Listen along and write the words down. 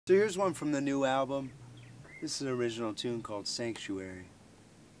So here's one from the new album. This is an original tune called Sanctuary.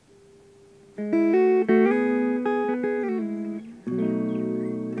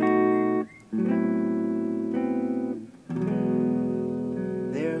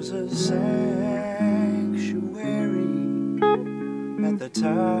 There's a sanctuary at the top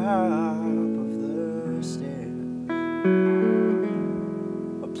of the stairs,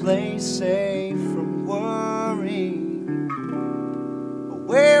 a place safe from worry,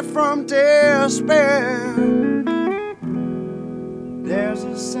 away from despair. There's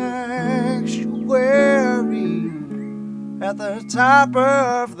a sanctuary at the top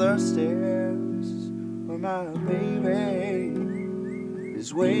of the stairs where my baby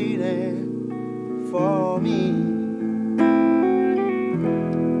is waiting for me.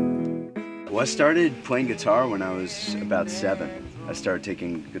 Well, I started playing guitar when I was about 7. I started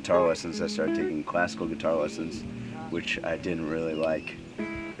taking guitar lessons. I started taking classical guitar lessons, which I didn't really like.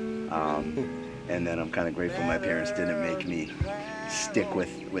 And then I'm kind of grateful my parents didn't make me stick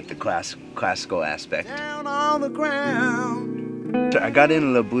with the classical aspect. Down on the ground. I got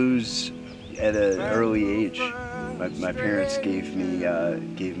into the blues at an early age. My parents gave me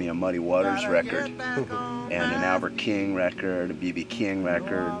a Muddy Waters record and an Albert King record, a B.B. King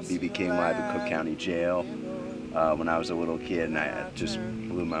record, B.B. King live at Cook County Jail when I was a little kid, and it just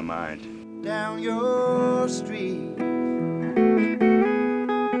blew my mind. Down your street.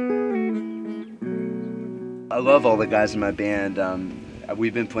 I love all the guys in my band.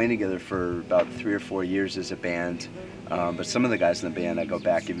 We've been playing together for about 3 or 4 years as a band, but some of the guys in the band I go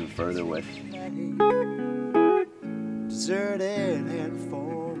back even further with. Deserted and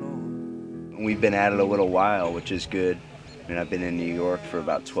forlorn. We've been at it a little while, which is good. I mean, I've been in New York for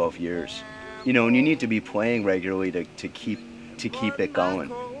about 12 years. You know, and you need to be playing regularly to keep it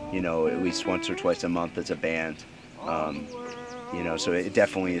going. You know, at least once or twice a month as a band. You know, so it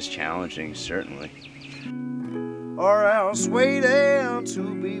definitely is challenging, certainly. Or else waiting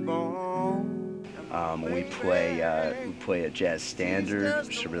to be born. We play a jazz standard,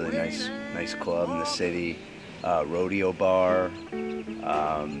 which is a really nice club in the city. Rodeo bar,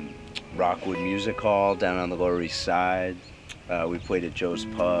 Rockwood Music Hall down on the Lower East Side. We played at Joe's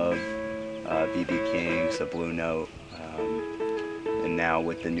Pub, B.B. King's, the Blue Note, and now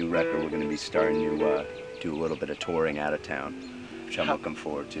with the new record, we're going to be starting to do a little bit of touring out of town, which I'm looking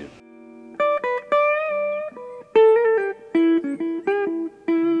forward to.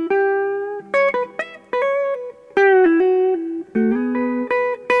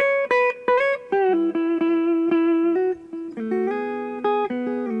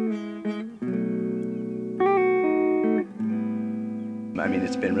 I mean,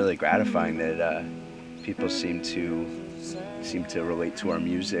 it's been really gratifying that people seem to relate to our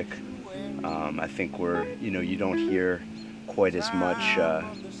music. I think you don't hear quite as much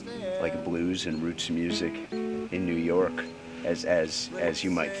like blues and roots music in New York as you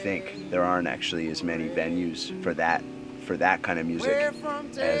might think. There aren't actually as many venues for that kind of music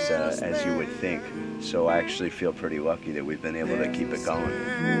as you would think. So I actually feel pretty lucky that we've been able to keep it going.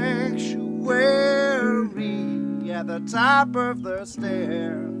 At the top of the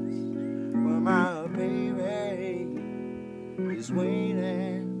stairs where my baby is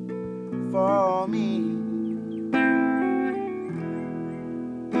waiting for me,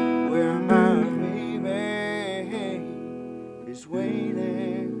 where my baby is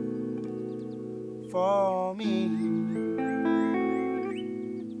waiting for me.